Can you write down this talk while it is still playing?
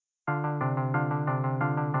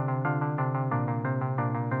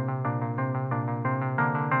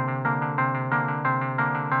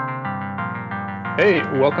Hey,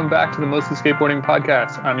 welcome back to the Mostly Skateboarding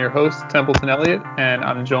Podcast. I'm your host, Templeton Elliott, and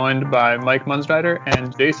I'm joined by Mike Munzrider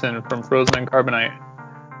and Jason from Frozen and Carbonite.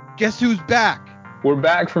 Guess who's back? We're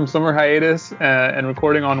back from summer hiatus and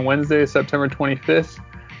recording on Wednesday, September 25th.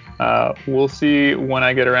 We'll see when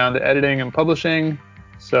I get around to editing and publishing,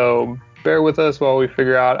 so bear with us while we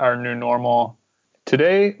figure out our new normal.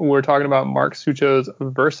 Today, we're talking about Mark Sucio's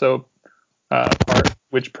Verso part,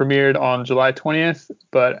 which premiered on July 20th,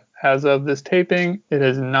 but as of this taping, it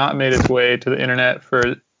has not made its way to the internet for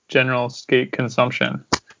general skate consumption.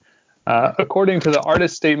 According to the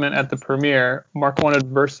artist statement at the premiere, Mark wanted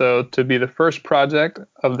Verso to be the first project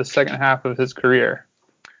of the second half of his career.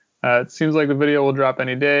 It seems like the video will drop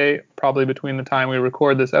any day, probably between the time we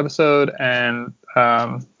record this episode and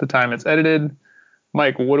the time it's edited.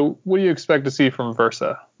 Mike, what do you expect to see from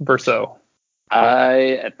Verso?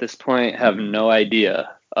 I, at this point, have no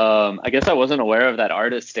idea. I guess I wasn't aware of that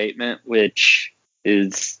artist statement, which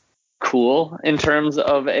is cool in terms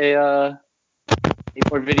of a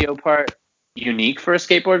skateboard video part, unique for a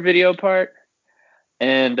skateboard video part.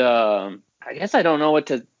 And I guess I don't know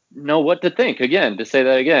what to think, again, to say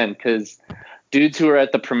that again, because dudes who were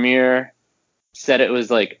at the premiere said it was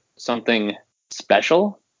like something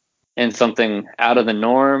special and something out of the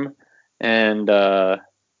norm. And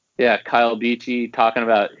Kyle Beachy talking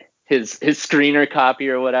about his screener copy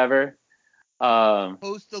or whatever.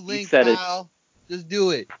 Post the link, Kyle. Just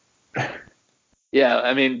do it. Yeah,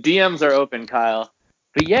 I mean, DMs are open, Kyle.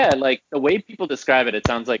 But yeah, like the way people describe it, it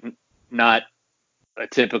sounds like not a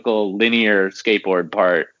typical linear skateboard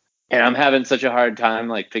part. And I'm having such a hard time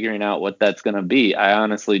like figuring out what that's going to be. I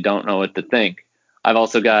honestly don't know what to think. I've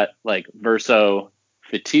also got like Verso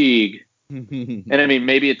fatigue. And I mean,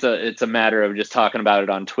 maybe it's a matter of just talking about it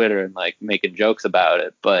on Twitter and like making jokes about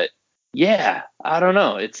it. But yeah, I don't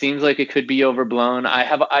know. It seems like it could be overblown.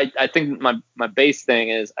 I think my base thing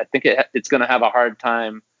is I think it's going to have a hard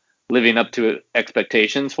time living up to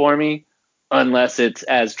expectations for me, unless it's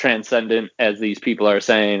as transcendent as these people are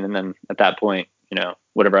saying. And then at that point,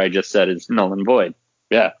 whatever I just said is null and void.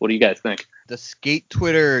 Yeah. What do you guys think? The skate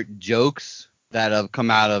Twitter jokes that have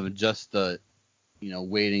come out of just the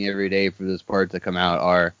waiting every day for this part to come out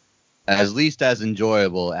are at least as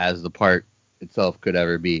enjoyable as the part itself could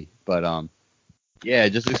ever be. But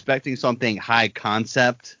just expecting something high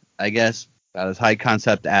concept, I guess, about as high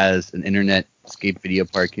concept as an internet skate video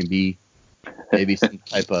part can be. Maybe some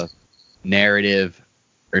type of narrative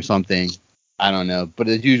or something. I don't know. But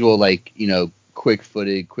as usual, like, quick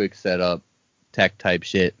footed, quick setup, tech type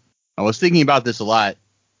shit. I was thinking about this a lot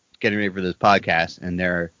getting ready for this podcast, and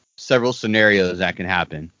there are several scenarios that can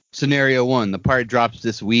happen. Scenario 1, the part drops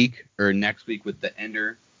this week or next week with the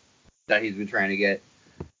ender that he's been trying to get.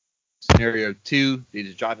 Scenario 2, they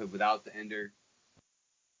just drop it without the ender.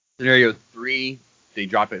 Scenario 3, they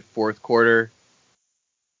drop it fourth quarter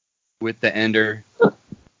with the ender.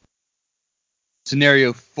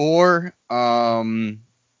 Scenario 4,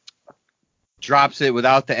 drops it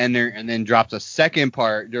without the ender and then drops a second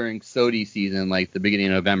part during SOTY season, like the beginning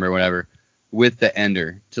of November or whatever, with the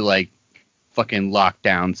ender to like fucking lock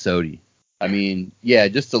down SOTY. I mean, yeah,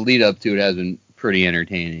 just the lead up to it has been pretty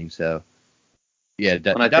entertaining. So yeah,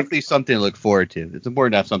 definitely something to look forward to. It's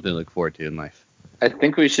important to have something to look forward to in life. I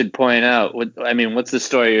think we should point out what's the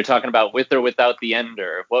story you're talking about, with or without the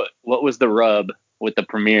ender? What was the rub with the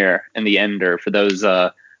premiere and the ender for those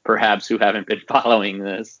perhaps who haven't been following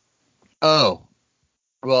this? Oh,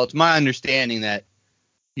 well, it's my understanding that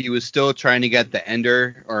he was still trying to get the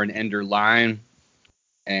ender or an ender line,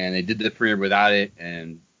 and they did the premiere without it.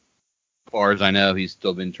 And as far as I know, he's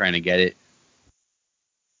still been trying to get it.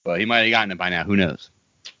 But he might have gotten it by now. Who knows?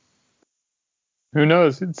 Who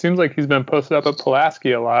knows? It seems like he's been posted up at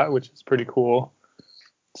Pulaski a lot, which is pretty cool.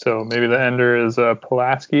 So maybe the ender is a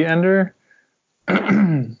Pulaski ender.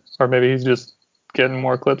 Or maybe he's just getting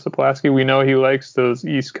more clips of Pulaski. We know he likes those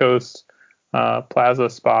East Coast plaza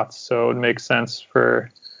spots, so it makes sense for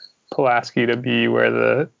Pulaski to be where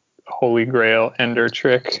the Holy Grail ender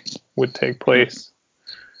trick would take place.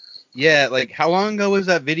 Yeah, like how long ago was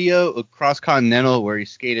that video of Cross Continental where he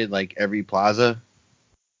skated like every plaza,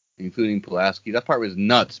 including Pulaski? That part was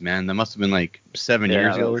nuts, man. That must have been like 7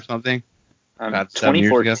 years ago or something. About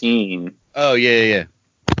 2014. Oh, yeah.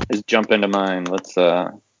 Just jump into mine. Let's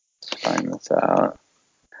find this out.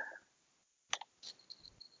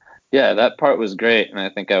 Yeah, that part was great, and I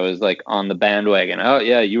think I was like on the bandwagon. Oh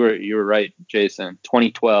yeah, you were right, Jason.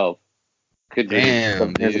 2012. Good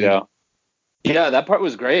damn, years ago. Yeah, that part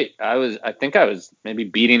was great. I think I was maybe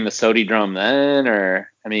beating the SOTY drum then, or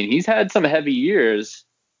I mean, he's had some heavy years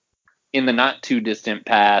in the not too distant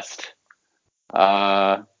past.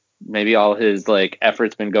 maybe all his like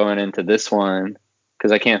effort's been going into this one,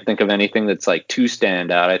 because I can't think of anything that's like too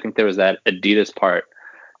stand out. I think there was that Adidas part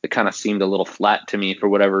that kind of seemed a little flat to me for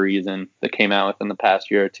whatever reason that came out within the past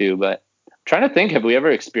year or two. But I'm trying to think, have we ever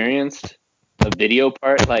experienced a video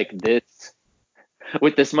part like this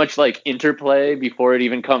with this much like interplay before it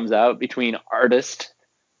even comes out between artist,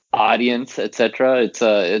 audience, etc.? It's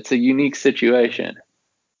a unique situation.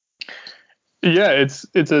 Yeah,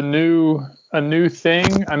 it's a new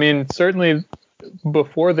thing. I mean, certainly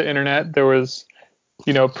before the internet, there was,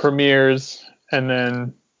 premieres, and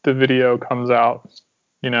then the video comes out,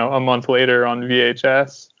 a month later on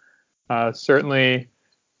VHS. Certainly,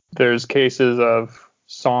 there's cases of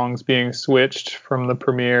songs being switched from the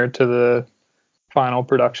premiere to the final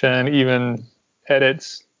production, even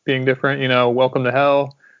edits being different. Welcome to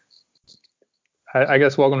Hell. I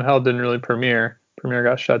guess Welcome to Hell didn't really premiere. Premiere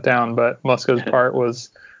got shut down, but Muska's part was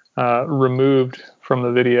removed from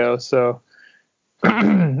the video. So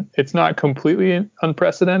it's not completely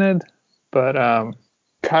unprecedented, but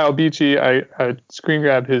Kyle Beachy, I screen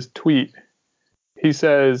grabbed his tweet. He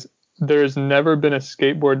says, "There's never been a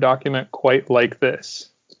skateboard document quite like this.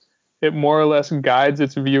 It more or less guides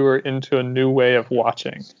its viewer into a new way of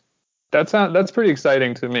watching." That's pretty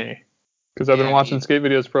exciting to me, because I've been watching skate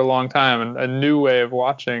videos for a long time, and a new way of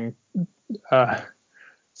watching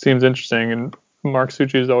seems interesting. And Mark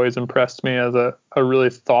Succi has always impressed me as a really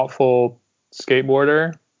thoughtful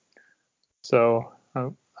skateboarder. So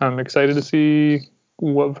I'm excited to see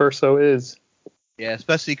what Verso is. Yeah,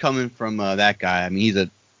 especially coming from that guy. I mean, he's a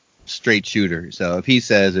straight shooter. So if he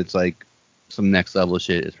says it's like some next level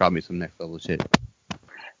shit, it's probably some next level shit.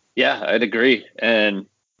 Yeah, I'd agree. And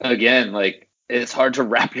again, like, it's hard to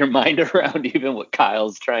wrap your mind around even what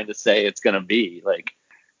Kyle's trying to say it's going to be. Like,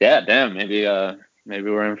 yeah, damn, maybe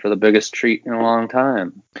we're in for the biggest treat in a long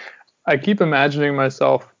time. I keep imagining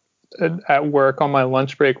myself at work on my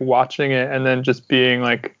lunch break watching it, and then just being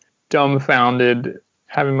like dumbfounded,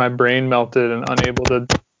 having my brain melted and unable to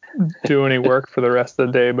do any work for the rest of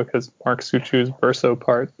the day because Mark Suci's Verso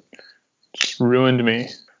part just ruined me.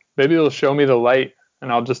 Maybe it'll show me the light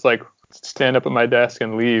and I'll just like stand up at my desk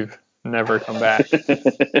and leave, never come back.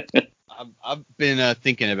 I've been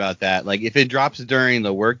thinking about that. Like, if it drops during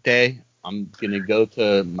the workday, I'm going to go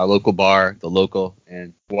to my local bar, The Local,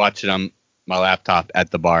 and watch it on my laptop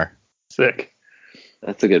at the bar. Sick.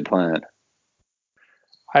 That's a good plan.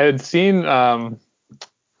 I had seen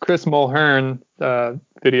Chris Mulhern,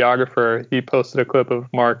 videographer. He posted a clip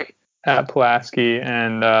of Mark at Pulaski,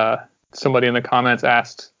 and somebody in the comments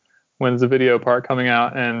asked, "When's the video part coming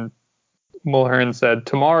out?" And Mulhern said,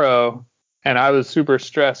 "Tomorrow." And I was super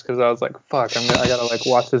stressed because I was like, "Fuck, I gotta like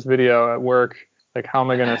watch this video at work. Like, how am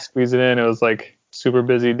I gonna squeeze it in?" It was like super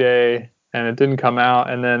busy day, and it didn't come out.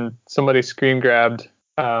 And then somebody screen grabbed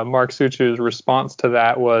Mark Suci's response to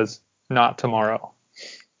that was, "Not tomorrow."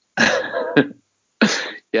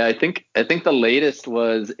 Yeah, I think the latest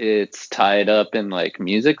was it's tied up in like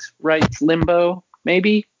music rights limbo,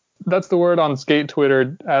 maybe. That's the word on skate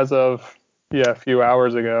Twitter as of a few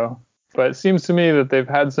hours ago. But it seems to me that they've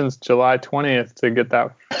had since July 20th to get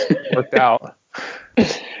that worked out.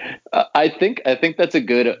 I think that's a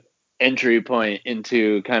good entry point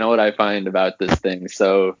into kind of what I find about this thing.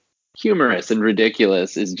 So humorous and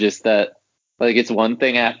ridiculous is just that, like, it's one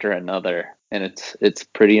thing after another, and it's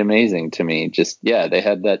pretty amazing to me. Just, yeah, they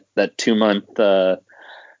had that 2-month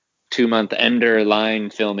Ender line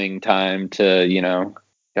filming time to,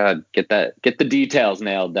 get the details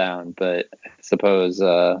nailed down. But I suppose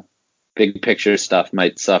big picture stuff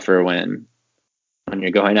might suffer when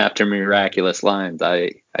you're going after miraculous lines.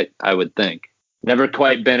 I would think. Never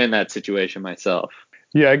quite been in that situation myself.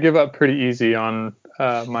 Yeah, I give up pretty easy on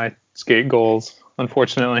my skate goals,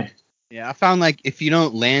 unfortunately. Yeah, I found like if you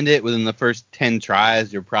don't land it within the first 10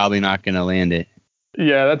 tries, you're probably not going to land it.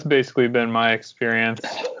 Yeah, that's basically been my experience.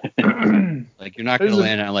 Like, you're not going to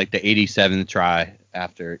land on like the 87th try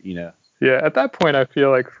after, Yeah, at that point, I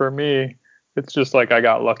feel like for me, it's just like I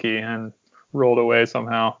got lucky and rolled away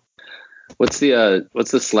somehow. What's the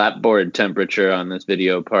slapboard temperature on this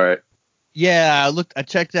video part? Yeah, I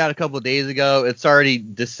checked it out a couple of days ago. It's already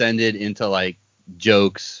descended into like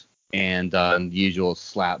jokes and usual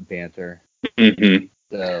slap banter. Mm-hmm.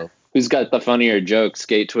 So who's got the funnier jokes,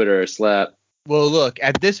 skate Twitter or slap? Well, look,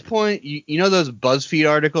 at this point, you know those BuzzFeed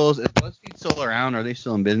articles? Is BuzzFeed still around? Are they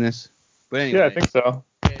still in business? But anyway, yeah, I think so.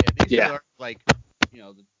 These are like,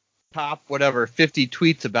 the top 50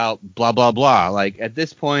 tweets about blah blah blah. Like, at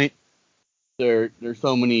this point, there's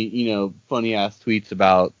so many funny ass tweets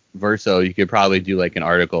about Verso. You could probably do like an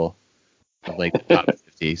article of like the top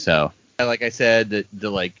 50. So, like I said, the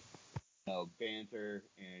like banter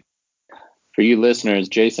and For you listeners,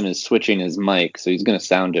 Jason is switching his mic, so he's going to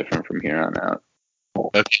sound different from here on out.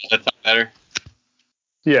 Okay, that's better.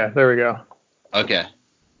 Yeah, there we go. Okay.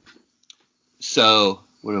 So,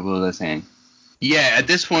 what was I saying? Yeah, at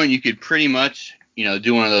this point, you could pretty much,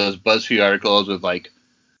 do one of those BuzzFeed articles with, like,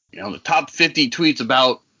 the top 50 tweets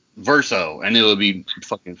about Verso, and it would be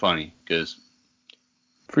fucking funny, because...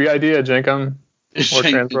 Free idea, Jenkum. Or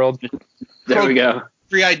Transworld. There we go.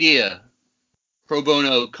 Free idea. Pro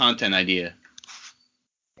bono content idea.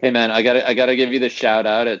 Hey man, I gotta give you the shout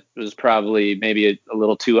out. It was probably maybe a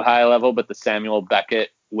little too high level, but the Samuel Beckett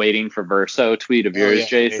waiting for Verso tweet of yours,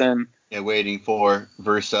 Jason. Yeah, waiting for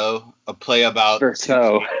Verso. A play about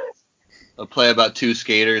two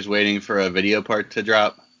skaters waiting for a video part to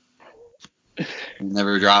drop. It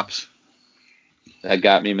never drops. That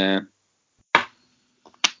got me, man.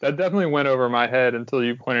 That definitely went over my head until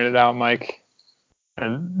you pointed it out, Mike.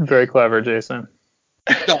 And very clever, Jason.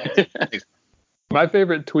 My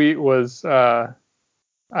favorite tweet was I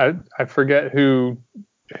forget who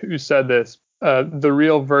said this. The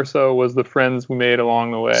real Verso was the friends we made along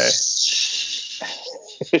the way.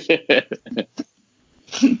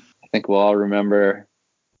 I think we'll all remember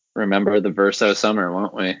the Verso summer,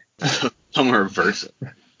 won't we? Summer of Verso.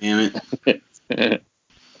 Damn it.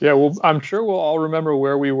 Yeah, well, I'm sure we'll all remember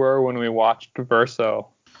where we were when we watched Verso.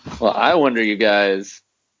 Well, I wonder, you guys,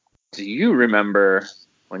 do you remember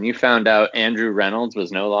when you found out Andrew Reynolds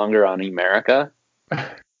was no longer on America? I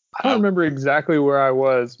don't remember exactly where I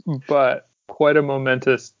was, but quite a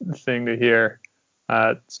momentous thing to hear.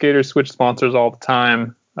 Skaters switch sponsors all the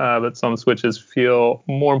time, but some switches feel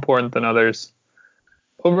more important than others.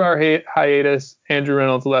 Over our hiatus, Andrew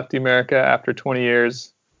Reynolds left America after 20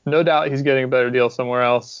 years. No doubt he's getting a better deal somewhere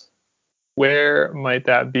else. Where might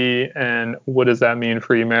that be, and what does that mean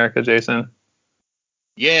for America, Jason?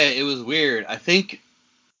 Yeah, it was weird. I think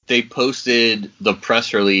they posted the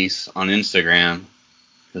press release on Instagram,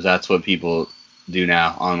 because that's what people do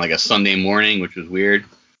now, on like a Sunday morning, which was weird.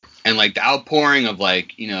 And like the outpouring of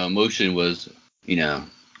like, emotion was,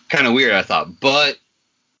 kind of weird, I thought. But,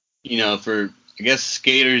 for, I guess,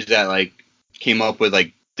 skaters that like came up with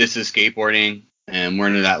like, this is skateboarding, and we're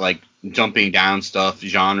into that like jumping down stuff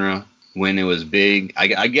genre when it was big,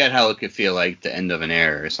 I get how it could feel like the end of an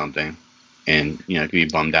era or something, and it could be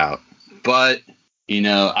bummed out. But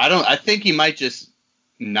I think he might just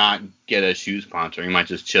not get a shoe sponsor. He might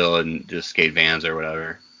just chill and just skate Vans or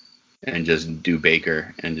whatever, and just do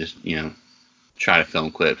Baker and just try to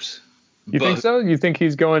film clips. You think so? You think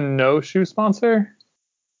he's going no shoe sponsor?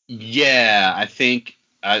 Yeah, I think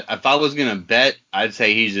if I was gonna bet, I'd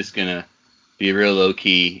say he's just gonna be real low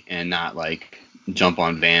key and not like jump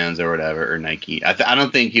on Vans or whatever, or Nike. I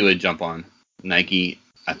don't think he would jump on Nike.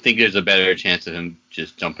 I think there's a better chance of him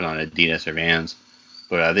just jumping on Adidas or Vans,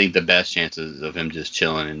 but I think the best chances of him just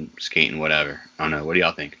chilling and skating whatever. I don't know. What do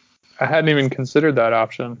y'all think? I hadn't even considered that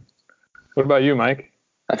option. What about you, Mike?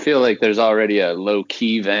 I feel like there's already a low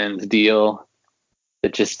key Vans deal.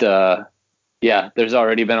 It just there's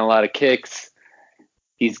already been a lot of kicks.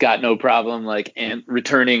 He's got no problem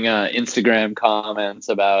returning Instagram comments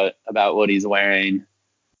about what he's wearing.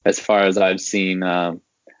 As far as I've seen,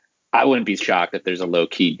 I wouldn't be shocked if there's a low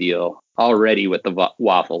key deal already with the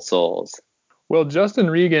waffle soles. Well,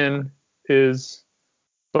 Justin Regan is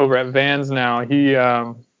over at Vans now. He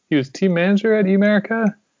was team manager at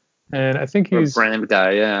America, and I think he's brand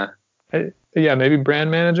guy. Yeah, maybe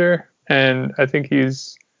brand manager, and I think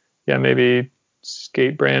he's maybe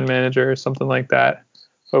skate brand manager or something like that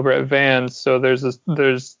over at Vans. So there's a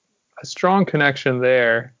strong connection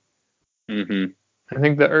there. Mm-hmm. I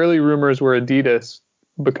think the early rumors were Adidas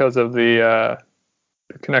because of the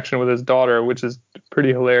connection with his daughter, which is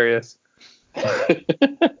pretty hilarious.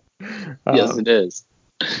 Yes, it is.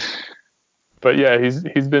 But yeah,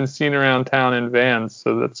 he's been seen around town in Vans,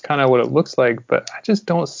 so that's kind of what it looks like. But I just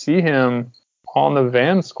don't see him on the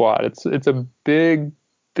Vans squad. It's a big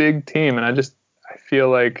team, and I feel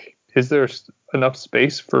like, is there enough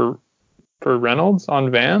space for Reynolds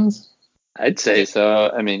on Vans? I'd say so.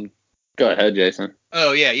 I mean, go ahead, Jason.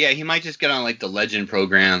 Oh yeah, he might just get on like the Legend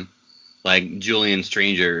program, like Julian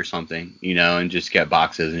Stranger or something, and just get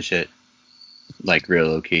boxes and shit, like real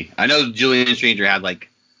low key. I know Julian Stranger had like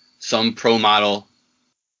some pro model,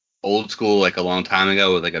 old school, like a long time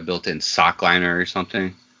ago, with like a built-in sock liner or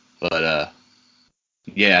something. But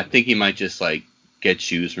I think he might just like get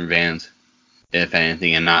shoes from Vans, if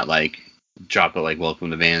anything, and not like drop it like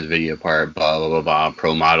Welcome to Vans video part, blah blah blah blah,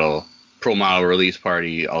 pro model release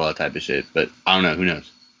party, all that type of shit. But I don't know, who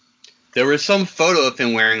knows. There was some photo of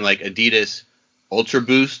him wearing like Adidas Ultra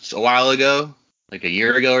Boosts a while ago, like a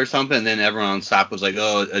year ago or something. And then everyone on Stop was like,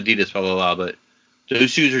 oh, Adidas, blah, blah, blah. But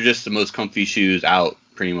those shoes are just the most comfy shoes out,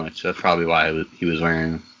 pretty much. That's probably why he was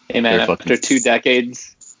wearing them. Hey, man, after 2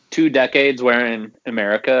 decades wearing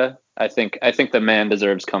America, I think the man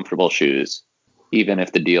deserves comfortable shoes, even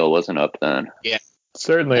if the deal wasn't up then. Yeah.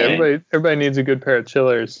 Certainly. Everybody needs a good pair of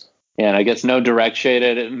chillers. Yeah, and I guess no direct shade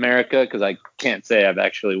at America, because I can't say I've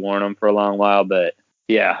actually worn them for a long while, but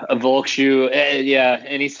yeah, a Volk shoe,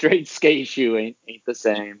 any straight skate shoe ain't the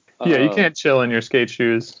same. Yeah, you can't chill in your skate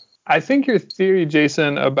shoes. I think your theory,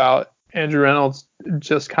 Jason, about Andrew Reynolds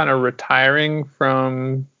just kind of retiring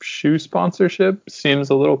from shoe sponsorship seems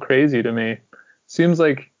a little crazy to me. Seems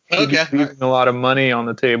like he's leaving a lot of money on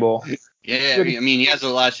the table. Yeah, I mean, he has a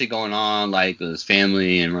lot of shit going on, like with his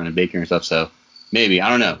family and running bakery and stuff, so maybe. I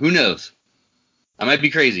don't know. Who knows? I might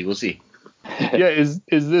be crazy. We'll see. Yeah, is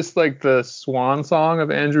this like the swan song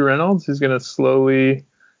of Andrew Reynolds? He's going to slowly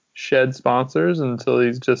shed sponsors until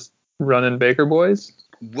he's just running Baker Boys?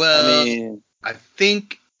 Well, I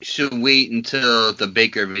think should wait until the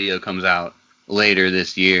Baker video comes out later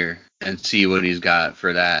this year and see what he's got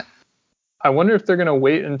for that. I wonder if they're going to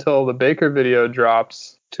wait until the Baker video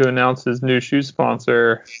drops to announce his new shoe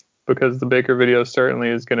sponsor, because the Baker video certainly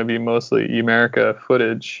is going to be mostly America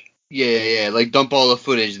footage. Yeah, like dump all the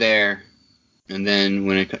footage there, and then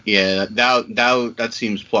when that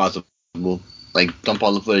seems plausible. Like dump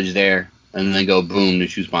all the footage there, and then go boom, new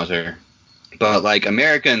shoe sponsor. But like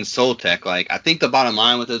America and Soltech, like I think the bottom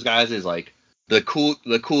line with those guys is like the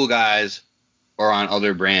cool guys are on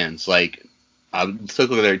other brands. Like I took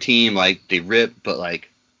a look at their team, like they rip, but like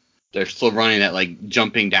they're still running that like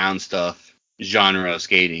jumping down stuff genre of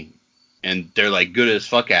skating, and they're like good as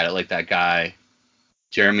fuck at it. Like that guy,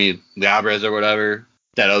 Jeremy Labres or whatever,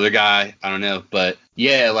 that other guy, I don't know, but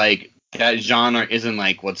yeah, like that genre isn't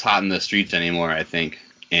like what's hot in the streets anymore, I think,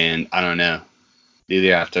 and I don't know. They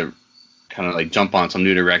either have to kind of like jump on some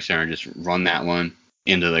new direction or just run that one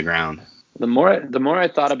into the ground. The more I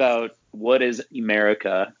thought about what is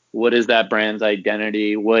America, what is that brand's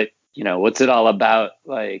identity, what's it all about,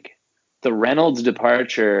 like the Reynolds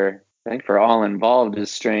departure, I think for all involved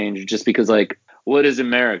is strange, just because like what is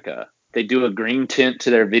America? They do a green tint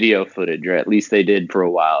to their video footage, or at least they did for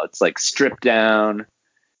a while. It's like stripped down.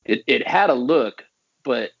 It had a look,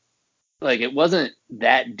 but like it wasn't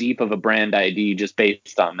that deep of a brand ID just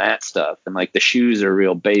based on that stuff. And like the shoes are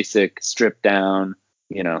real basic, stripped down,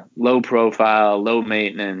 low profile, low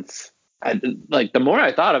maintenance. Like the more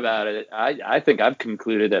I thought about it, I think I've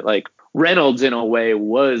concluded that like Reynolds in a way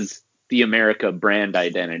was the America brand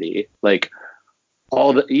identity. Like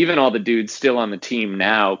even all the dudes still on the team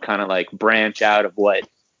now kind of like branch out of what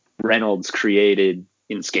Reynolds created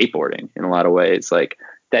in skateboarding in a lot of ways. Like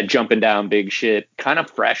that jumping down big shit, kind of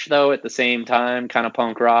fresh though at the same time, kind of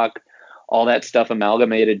punk rock, all that stuff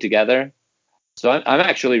amalgamated together. So I'm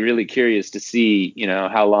actually really curious to see,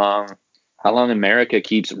 how long America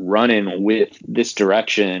keeps running with this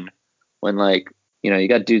direction when like, you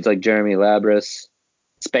got dudes like Jeremy Labras,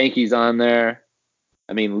 Spanky's on there.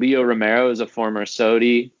 I mean, Leo Romero is a former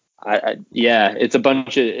Sodi. It's a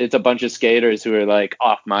bunch of skaters who are like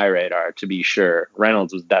off my radar, to be sure.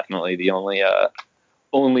 Reynolds was definitely the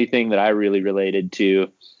only thing that I really related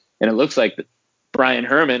to, and it looks like Brian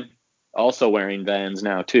Herman also wearing Vans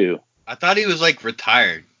now too. I thought he was like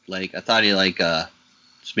retired. Like I thought he like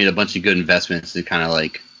just made a bunch of good investments to kind of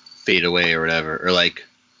like fade away or whatever, or like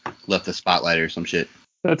left the spotlight or some shit.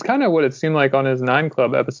 That's kind of what it seemed like on his 9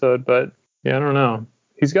 Club episode, but yeah, I don't know.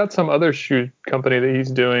 He's got some other shoe company that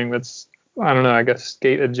he's doing that's, I don't know, I guess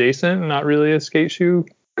skate adjacent, not really a skate shoe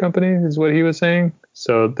company is what he was saying.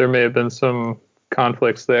 So there may have been some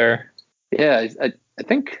conflicts there. Yeah, I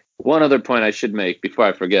think one other point I should make before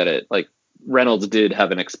I forget it, like Reynolds did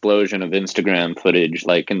have an explosion of Instagram footage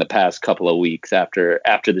like in the past couple of weeks after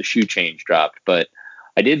the shoe change dropped, but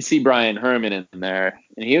I did see Brian Herman in there,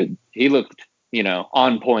 and he looked,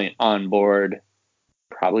 on point, on board,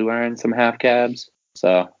 probably wearing some half cabs.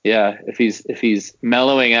 So yeah, if he's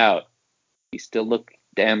mellowing out, he still looked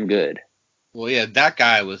damn good. Well, yeah, that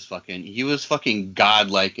guy was fucking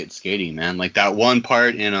godlike at skating, man. Like that one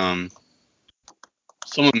part in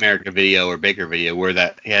some America video or Baker video where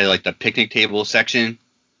that he had like the picnic table section.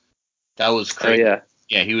 That was crazy. Oh, yeah.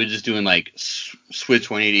 Yeah, he was just doing like switch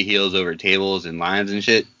 180 heels over tables and lines and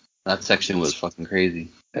shit. That section was fucking crazy.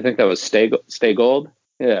 I think that was Stay Gold.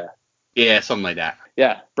 Yeah. Yeah, something like that.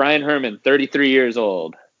 Yeah, Brian Herman, 33 years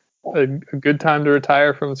old. A good time to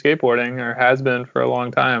retire from skateboarding, or has been for a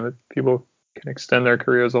long time. People can extend their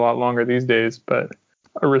careers a lot longer these days, but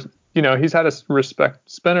he's had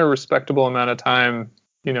spent a respectable amount of time,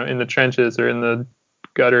 in the trenches or in the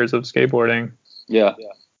gutters of skateboarding. Yeah.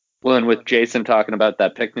 Well, and with Jason talking about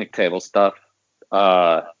that picnic table stuff,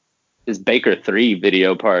 his Baker 3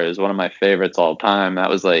 video part is one of my favorites all time. That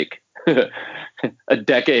was like a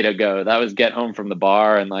decade ago. That was get home from the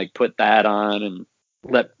bar and like put that on and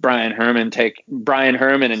let Brian Herman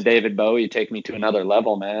and David Bowie take me to another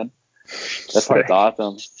level, man. That part's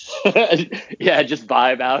awesome. Yeah, just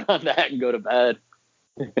vibe out on that and go to bed.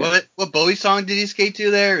 What Bowie song did he skate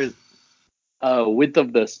to there? Width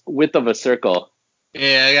of a Circle.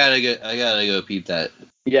 Yeah, I gotta go peep that.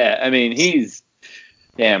 Yeah, I mean he's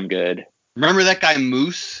damn good. Remember that guy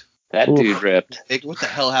Moose? That dude ripped. Like, what the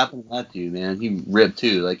hell happened to that dude, man? He ripped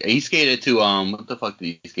too. Like he skated to what the fuck did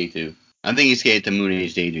he skate to? I think he skated to Moon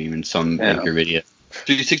Age Daydream in some Baker video.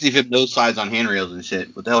 360 flip nose slides on handrails and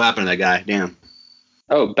shit. What the hell happened to that guy? Damn.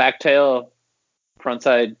 Oh, backtail,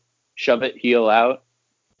 frontside, shove it, heel out.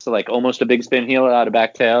 So like almost a big spin heel out of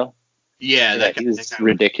backtail. Yeah, that guy is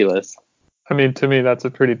ridiculous. I mean, to me, that's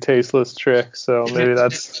a pretty tasteless trick. So maybe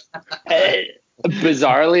that's.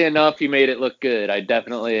 Bizarrely enough, he made it look good. I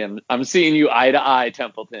definitely am. I'm seeing you eye to eye,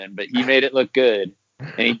 Templeton, but he made it look good.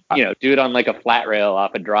 And he, do it on like a flat rail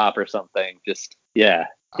off a drop or something. Just yeah.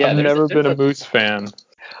 I've never been a Moose fan.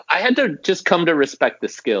 I had to just come to respect the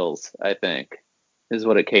skills, I think, is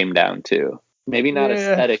what it came down to. Maybe not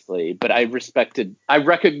aesthetically, but I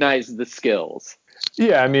recognized the skills.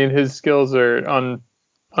 Yeah, I mean, his skills are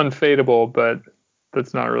unfadable, but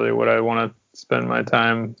that's not really what I want to spend my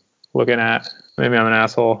time looking at. Maybe I'm an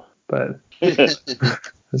asshole, but it's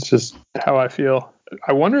just how I feel.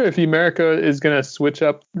 I wonder if Emerica is going to switch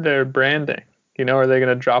up their branding. Are they going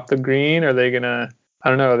to drop the green? Are they going to, I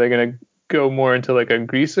don't know, are they going to go more into like a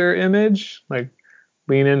greaser image? Like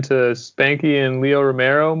lean into Spanky and Leo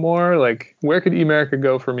Romero more? Like where could Emerica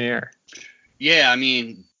go from here? Yeah, I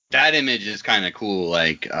mean, that image is kind of cool.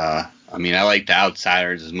 Like, I like the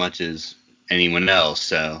Outsiders as much as anyone else.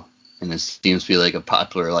 So, and it seems to be like a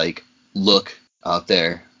popular like look out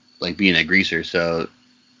there, like being a greaser. So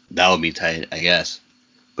that would be tight, I guess.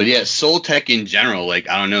 But yeah, Soul Tech in general, like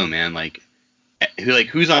I don't know, man. Like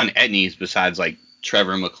who's on Etnies besides like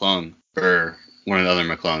Trevor McClung or one of the other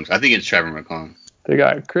McClungs? I think it's Trevor McClung. They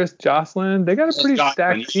got Chris Jocelyn. They got a pretty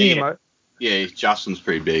stacked team. Yeah, Jocelyn's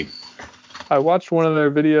pretty big. I watched one of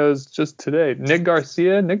their videos just today. Nick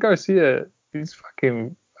Garcia, he's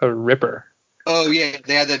fucking a ripper. Oh yeah,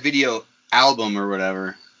 they had that video album or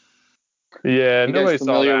whatever. Yeah, nobody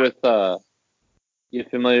saw that. You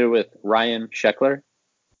familiar with Ryan Sheckler?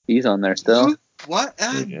 He's on there still. Who? What?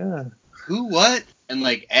 Yeah. Who? What? And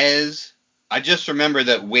like Ez. I just remember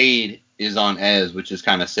that Wade is on Ez, which is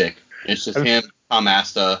kind of sick. It's just him, Tom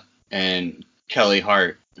Asta, and Kelly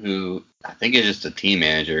Hart, who I think is just a team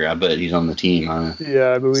manager. I bet he's on the team, huh?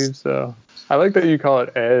 Yeah, I believe so. I like that you call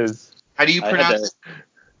it Ez. How do you pronounce it?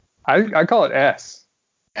 I call it S.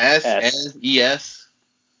 S? E-S?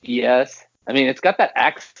 Yes. I mean, it's got that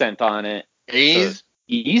accent on it. Ease?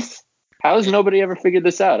 Ease? How has nobody ever figured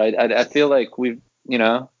this out? I feel like we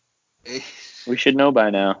should know by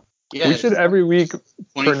now. Yeah, we should every week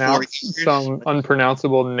pronounce some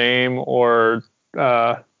unpronounceable name or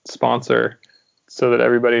sponsor so that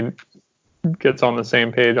everybody gets on the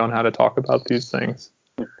same page on how to talk about these things.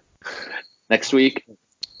 Next week,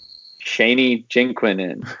 Shaney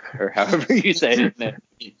Jinquinin, or however you say his name.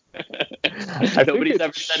 Nobody's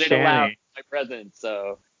ever said it aloud in my presence.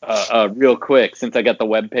 So, real quick, since I got the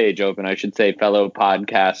webpage open, I should say fellow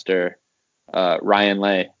podcaster Ryan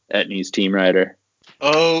Lay, Etnies team writer.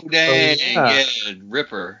 Oh, dang. Yeah,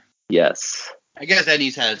 Ripper. Yes. I guess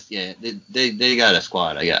Etnies has, they got a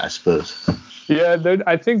squad, I suppose. Yeah,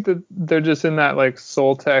 I think that they're just in that, like,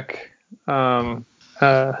 Soul Tech, I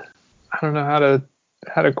don't know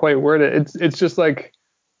how to quite word it. It's just like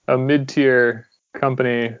a mid-tier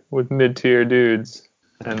company with mid-tier dudes.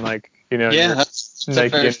 And, like, Nike and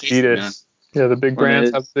Adidas. Yeah, the big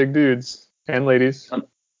brands have big dudes and ladies.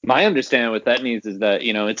 My understanding with Etnies is that,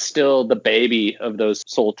 it's still the baby of those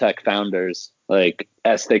Soul Tech founders. Like,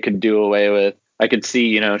 they could do away with. I could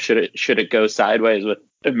see, should it go sideways with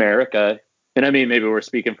Emerica? And I mean, maybe we're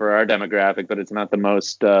speaking for our demographic, but it's not the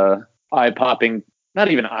most eye-popping. Not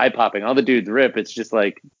even eye-popping. All the dudes rip. It's just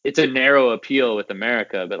like, it's a narrow appeal with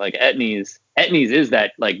Emerica. But like Etnies is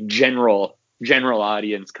that like general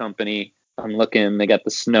audience company. I'm looking. They got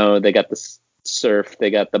the snow. They got the surf. They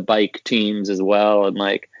got the bike teams as well. And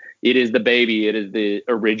like, it is the baby. It is the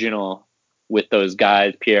original with those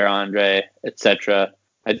guys, Pierre Andre, etc.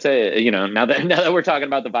 I'd say, now that we're talking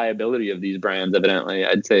about the viability of these brands, evidently,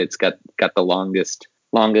 I'd say it's got the longest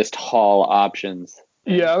haul options.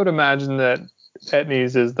 Yeah, I would imagine that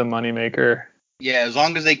Etnies is the moneymaker. Yeah, as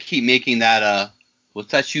long as they keep making that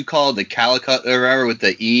what's that shoe called? The Calicut or whatever with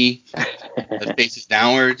the E that faces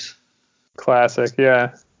downwards. Classic,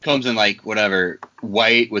 yeah. Comes in like whatever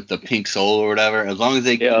white with the pink sole or whatever. As long as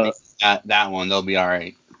they can make that one, they'll be all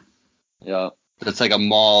right. Yeah. It's like a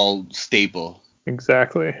mall staple.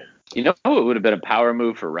 Exactly. You know what would have been a power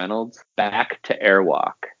move for Reynolds? Back to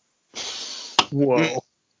Airwalk. Whoa.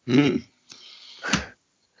 Mm.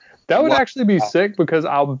 That would actually be sick because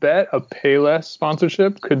I'll bet a Payless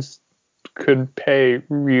sponsorship could pay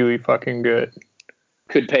really fucking good.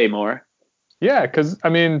 Could pay more. Yeah, because I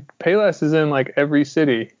mean, Payless is in like every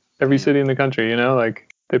city in the country. You know,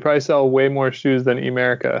 like they probably sell way more shoes than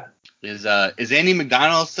Emerica. Is Andy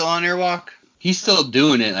McDonald still on Airwalk? He's still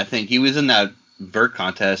doing it. I think he was in that vert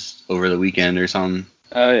contest over the weekend or something.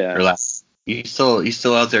 Oh yeah. Or last. He's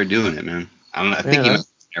still out there doing it, man. I don't know. I think he might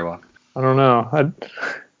be on Airwalk. I don't know. I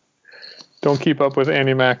don't keep up with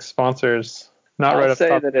Andy Mac's sponsors. Not right off the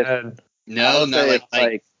top of my head. No, not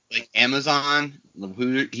like Amazon.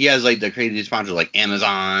 He has like the crazy sponsors like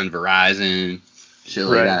Amazon, Verizon, shit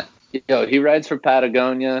like that. Yo, he rides for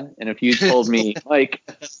Patagonia, and if you told me,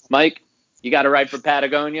 Mike, you got to ride for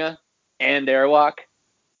Patagonia and Airwalk,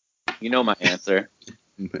 you know my answer.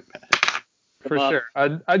 For sure,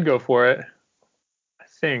 I'd go for it. I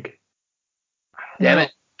think. Damn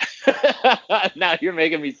it! Now you're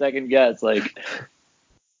making me second guess. Like,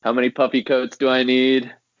 how many puffy coats do I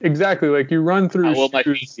need? Exactly. Like you run through. How will my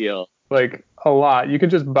feet feel? Like a lot. You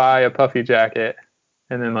could just buy a puffy jacket,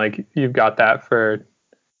 and then like you've got that for,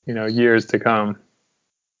 years to come.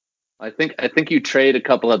 I think you trade a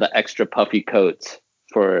couple of the extra puffy coats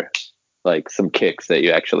for like some kicks that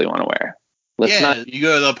you actually want to wear. You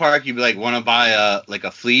go to the park, you like want to buy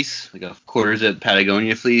a fleece, like a quarter-zip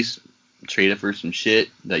Patagonia fleece, trade it for some shit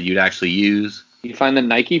that you'd actually use. You find the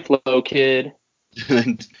Nike Flow Kid.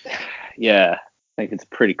 Yeah, I think it's a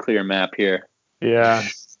pretty clear map here. Yeah.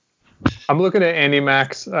 I'm looking at Andy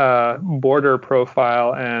Mac's border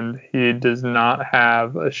profile, and he does not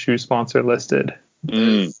have a shoe sponsor listed.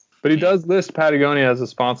 But he does list Patagonia as a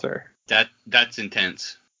sponsor. That's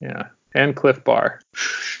intense. Yeah, and Cliff Bar.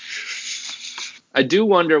 I do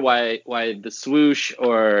wonder why the Swoosh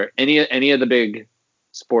or any of the big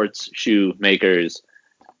sports shoe makers,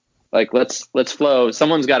 like let's flow.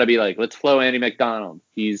 Someone's got to be like, let's flow Andy McDonald.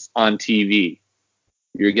 He's on TV.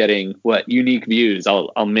 You're getting unique views.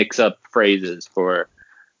 I'll mix up phrases for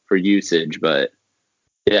usage, but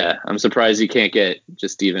yeah, I'm surprised you can't get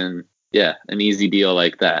just even an easy deal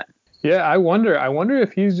like that. Yeah, I wonder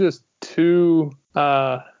if he's just too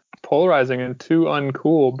polarizing and too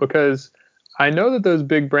uncool, because I know that those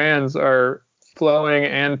big brands are flowing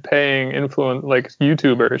and paying influence like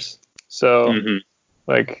YouTubers. So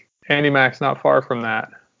like Andy Mac's not far from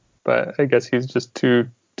that, but I guess he's just too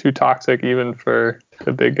toxic even for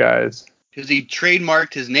the big guys. Because he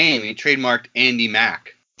trademarked his name. He trademarked Andy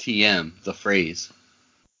Mac. TM, the phrase.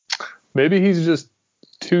 Maybe he's just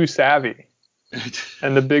too savvy.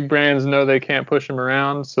 And the big brands know they can't push him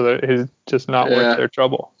around, so that he's just not worth their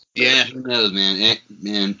trouble. Yeah, who knows, man.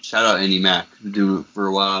 Man, shout out Andy Mac. Been doing it for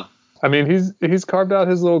a while. I mean, he's carved out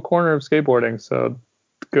his little corner of skateboarding, so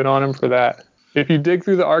good on him for that. If you dig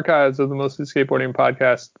through the archives of the Mostly Skateboarding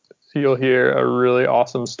podcast, you'll hear a really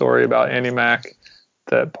awesome story about Andy Mac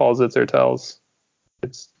that Paul Zitzer tells.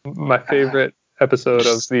 It's my favorite episode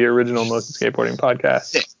of the original Mostly Skateboarding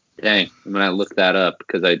podcast. Dang, I'm gonna look that up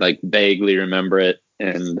because I vaguely remember it,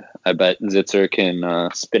 and I bet Zitzer can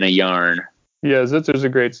spin a yarn. Yeah, Zitzer's a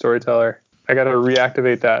great storyteller. I gotta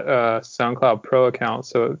reactivate that SoundCloud Pro account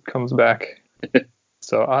so it comes back.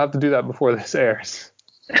 So I'll have to do that before this airs.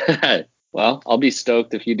 Well, I'll be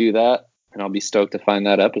stoked if you do that, and I'll be stoked to find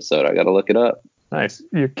that episode. I gotta look it up. Nice.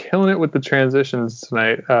 You're killing it with the transitions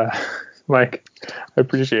tonight, Mike. I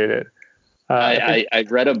appreciate it. I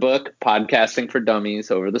read a book, Podcasting for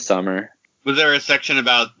Dummies, over the summer. Was there a section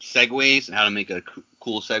about segues and how to make a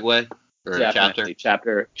cool segue? Or Definitely.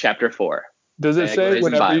 Chapter 4. Does it say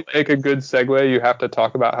whenever you make a good segue, you have to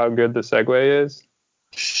talk about how good the segue is?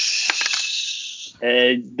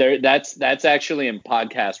 That's actually in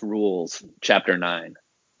Podcast Rules, Chapter 9.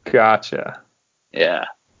 Gotcha. Yeah.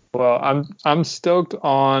 Well, I'm stoked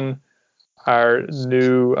on our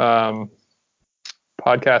new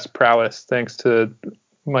podcast prowess, thanks to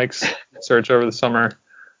Mike's search over the summer.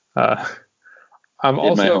 I'm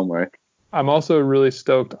my homework. I'm also really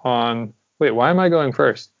stoked on. Wait, why am I going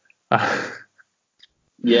first?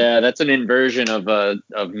 Yeah, that's an inversion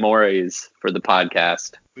of Maury's for the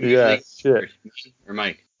podcast. Yeah, shit. Or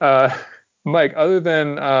Mike? Mike, other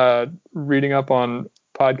than reading up on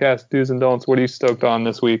podcast do's and don'ts, what are you stoked on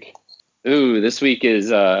this week? Ooh, this week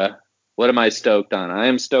is what am I stoked on? I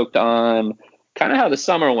am stoked on kind of how the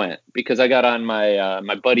summer went, because I got on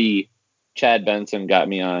my buddy Chad Benson got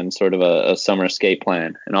me on sort of a summer skate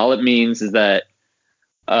plan, and all it means is that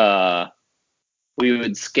we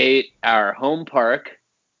would skate our home park,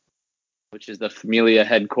 which is the Familia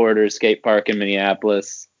headquarters skate park in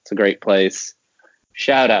Minneapolis. It's a great place.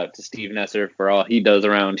 Shout out to Steve Nesser for all he does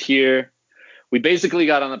around here. We basically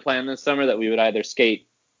got on the plan this summer that we would either skate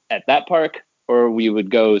at that park or we would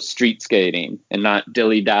go street skating and not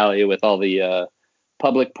dilly-dally with all the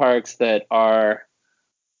public parks that are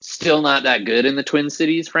still not that good in the Twin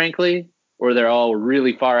Cities, frankly, or they're all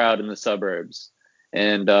really far out in the suburbs.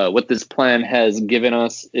 And what this plan has given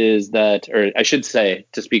us is that, or I should say,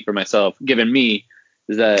 to speak for myself, given me,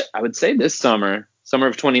 is that I would say this summer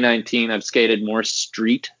of 2019, I've skated more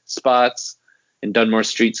street spots and done more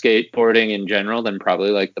street skateboarding in general than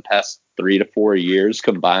probably like the past 3 to 4 years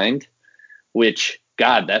combined, which,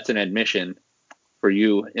 God, that's an admission for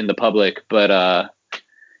you in the public. But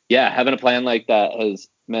yeah, having a plan like that has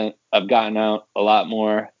meant I've gotten out a lot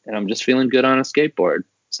more and I'm just feeling good on a skateboard.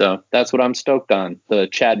 So that's what I'm stoked on, the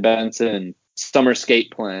Chad Benson summer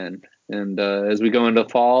skate plan. And as we go into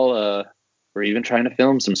fall, we're even trying to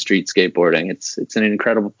film some street skateboarding. It's an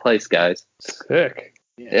incredible place, guys. Sick.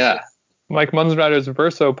 Yeah. Mike Munzenrider's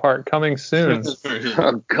Verso Park coming soon.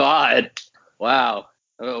 Oh, God. Wow.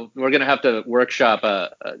 Oh, we're going to have to workshop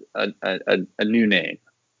a new name.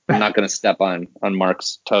 I'm not going to step on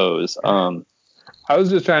Mark's toes. I was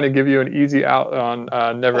just trying to give you an easy out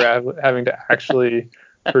on never having to actually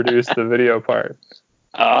produce the video part.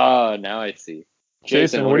 Oh, now I see.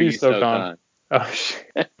 Jason, what are you stoked on? Oh,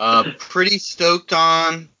 shit. Pretty stoked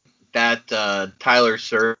on that Tyler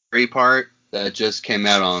Surrey part that just came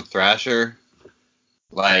out on Thrasher.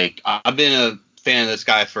 Like, I've been a fan of this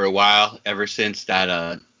guy for a while, ever since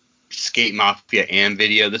that Skate Mafia Am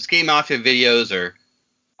video. The Skate Mafia videos are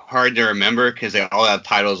hard to remember because they all have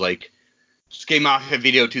titles like Skate Mafia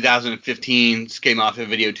video 2015, Skate Mafia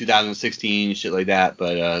video 2016, shit like that.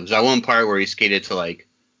 But there's that one part where he skated to like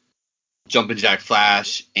Jumpin' Jack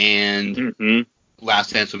Flash and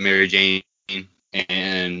Last Dance with Mary Jane,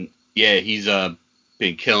 and yeah, he's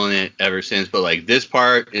been killing it ever since. But like, this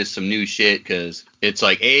part is some new shit because it's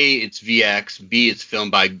like, A, it's VX, B, it's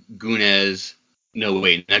filmed by Gunez. No,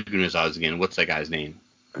 wait, not Gunez Oz again. What's that guy's name?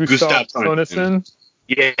 Gustav Tonesen.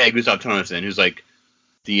 Yeah, Gustav Tonesen, who's like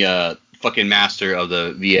the fucking master of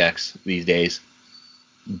the VX these days.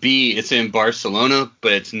 B, it's in Barcelona,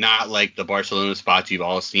 but it's not like the Barcelona spots you've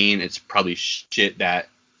all seen. It's probably shit that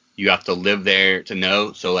you have to live there to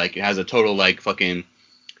know. So like, it has a total like fucking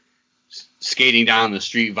skating down the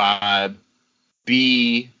street vibe.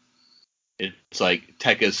 B, it's like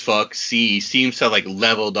tech as fuck. C, seems to have like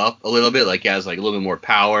leveled up a little bit. Like, he has like a little bit more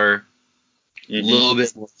power, a little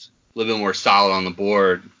bit more solid on the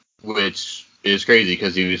board, which is crazy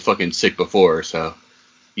because he was fucking sick before. So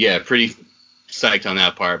yeah, pretty psyched on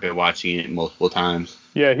that part. Been watching it multiple times.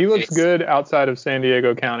 Yeah, he looks good outside of San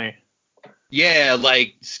Diego County. Yeah,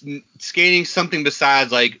 like skating something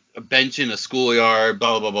besides like a bench in a schoolyard,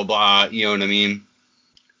 blah blah blah blah. You know what I mean?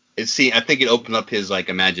 I think it opened up his like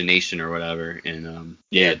imagination or whatever, and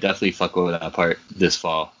yeah, definitely fuck with that part this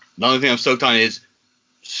fall. The only thing I'm stoked on is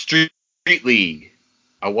Street League.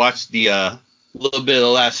 I watched the little bit of the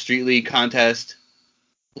last Street League contest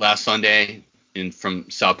last Sunday from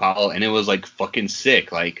Sao Paulo, and it was like fucking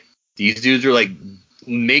sick. Like, these dudes are like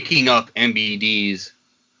making up MBDs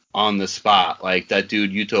on the spot. Like, that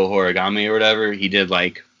dude Yuto Horigami or whatever, he did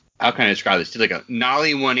like, how can I describe this? He did like a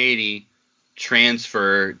nollie 180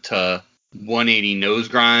 transfer to 180 nose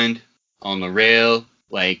grind on the rail,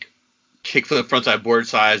 like kickflip frontside board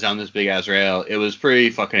slides down this big ass rail. It was pretty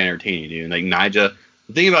fucking entertaining, dude. Like, Nyjah,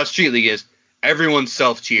 the thing about Street League is everyone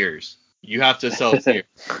self cheers. You have to self cheer.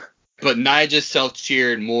 But Nyjah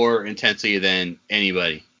self-cheered more intensely than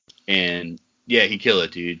anybody. And, yeah, he killed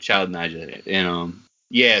it, dude. Shout out Nyjah. And,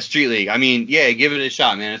 yeah, Street League. I mean, yeah, give it a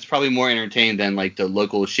shot, man. It's probably more entertaining than, like, the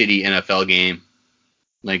local shitty NFL game.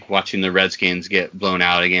 Like, watching the Redskins get blown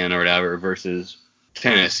out again or whatever versus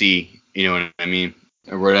Tennessee, you know what I mean?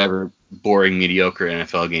 Or whatever boring, mediocre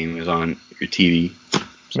NFL game is on your TV.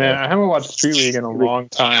 Man, I haven't watched Street League in a long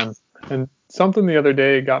time. And something the other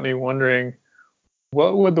day got me wondering,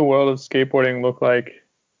 what would the world of skateboarding look like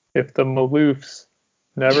if the Maloofs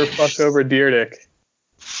never fucked over Deerdick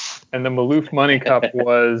and the Maloof Money Cup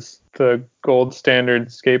was the gold standard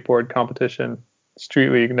skateboard competition? Street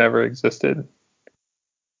League never existed.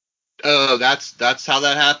 Oh, that's how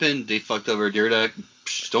that happened? They fucked over Deerdick?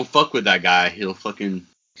 Don't fuck with that guy. He'll fucking...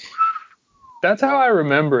 That's how I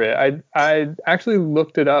remember it. I actually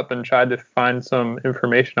looked it up and tried to find some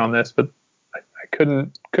information on this, but I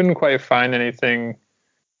couldn't quite find anything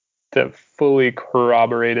that fully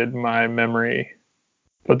corroborated my memory,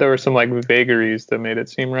 but there were some like vagaries that made it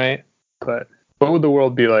seem right. But what would the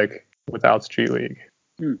world be like without Street League?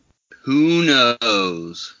 Who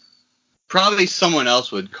knows? Probably someone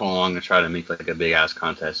else would come along and try to make like a big ass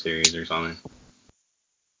contest series or something.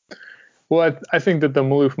 Well, I think that the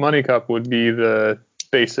Maloof Money Cup would be the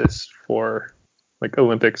basis for like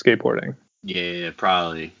Olympic skateboarding. Yeah,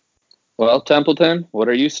 probably. Well, Templeton, what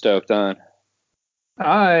are you stoked on?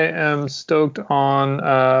 I am stoked on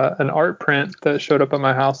an art print that showed up at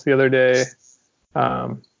my house the other day.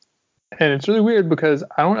 And it's really weird because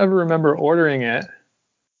I don't ever remember ordering it.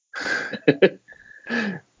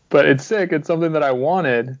 But it's sick. It's something that I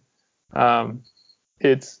wanted.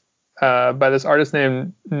 It's by this artist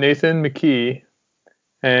named Nathan McKee,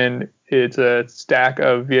 and it's a stack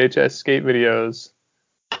of VHS skate videos,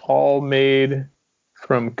 all made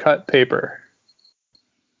from cut paper.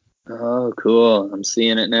 Oh, cool. I'm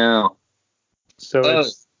seeing it now. So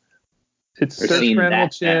it's Search for Animal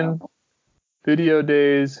Chin, now. Video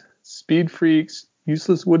Days, Speed Freaks,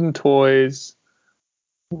 Useless Wooden Toys,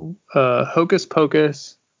 Hocus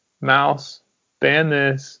Pocus, Mouse, Ban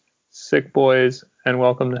This, Sick Boys, and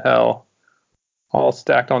Welcome to Hell, all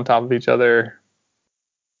stacked on top of each other,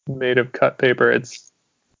 made of cut paper. It's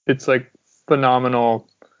like phenomenal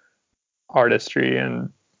artistry,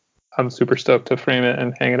 and I'm super stoked to frame it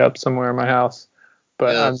and hang it up somewhere in my house.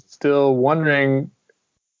 But I'm still wondering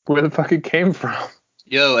where the fuck it came from.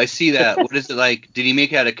 Yo, I see that. What is it like? Did he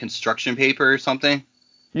make it out of construction paper or something?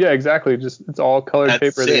 Yeah, exactly. Just it's all colored That's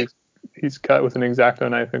paper sick. that he's cut with an X-Acto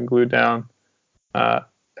knife and glued down.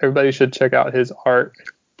 Everybody should check out his art.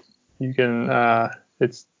 You can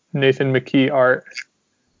it's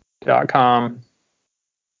nathanmckeeart.com,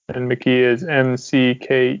 and McKee is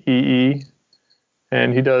MCKEE,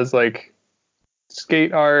 and he does like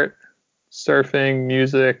skate art, surfing,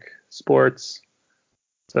 music, sports.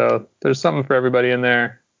 So there's something for everybody in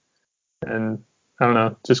there, and I don't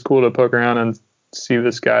know, just cool to poke around and see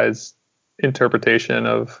this guy's interpretation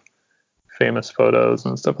of famous photos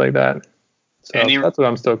and stuff like that. So that's what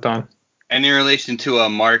I'm stoked on. Any relation to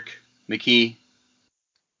Mark McKee,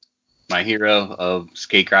 my hero of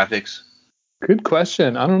skate graphics? Good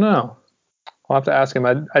question. I don't know. I'll have to ask him.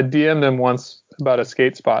 I DM'd him once about a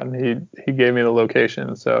skate spot, and he gave me the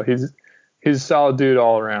location. So he's a solid dude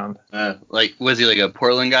all around. Like, was he like a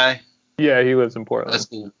Portland guy? Yeah, he lives in Portland. That's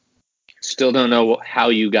cool. Still don't know how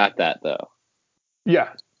you got that though.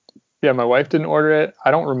 Yeah, my wife didn't order it.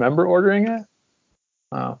 I don't remember ordering it.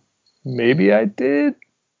 Maybe I did,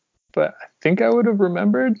 but I think I would have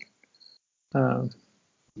remembered.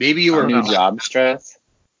 Maybe you were new job stress.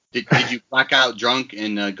 Did you black out drunk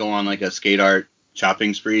and go on like a skate art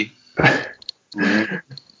shopping spree? I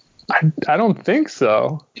don't think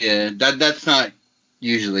so. Yeah, that's not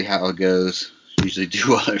usually how it goes. Usually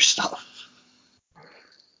do other stuff.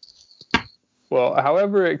 Well,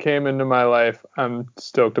 however it came into my life, I'm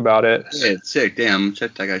stoked about it. Yeah, it's sick. Damn,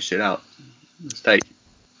 check that guy's shit out. It's tight.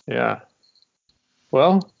 Yeah.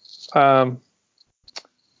 Well, that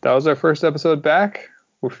was our first episode back.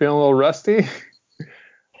 We're feeling a little rusty.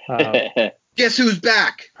 Guess who's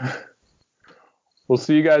back? We'll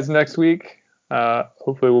see you guys next week.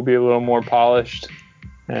 Hopefully we'll be a little more polished.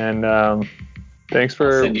 And thanks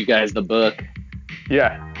for... I'll send you guys the book.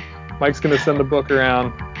 Yeah. Mike's going to send the book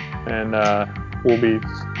around, and we'll be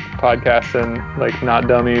podcasting like not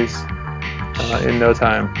dummies in no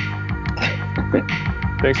time.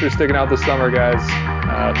 Thanks for sticking out this summer, guys.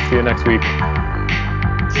 See you next week.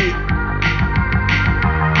 See you.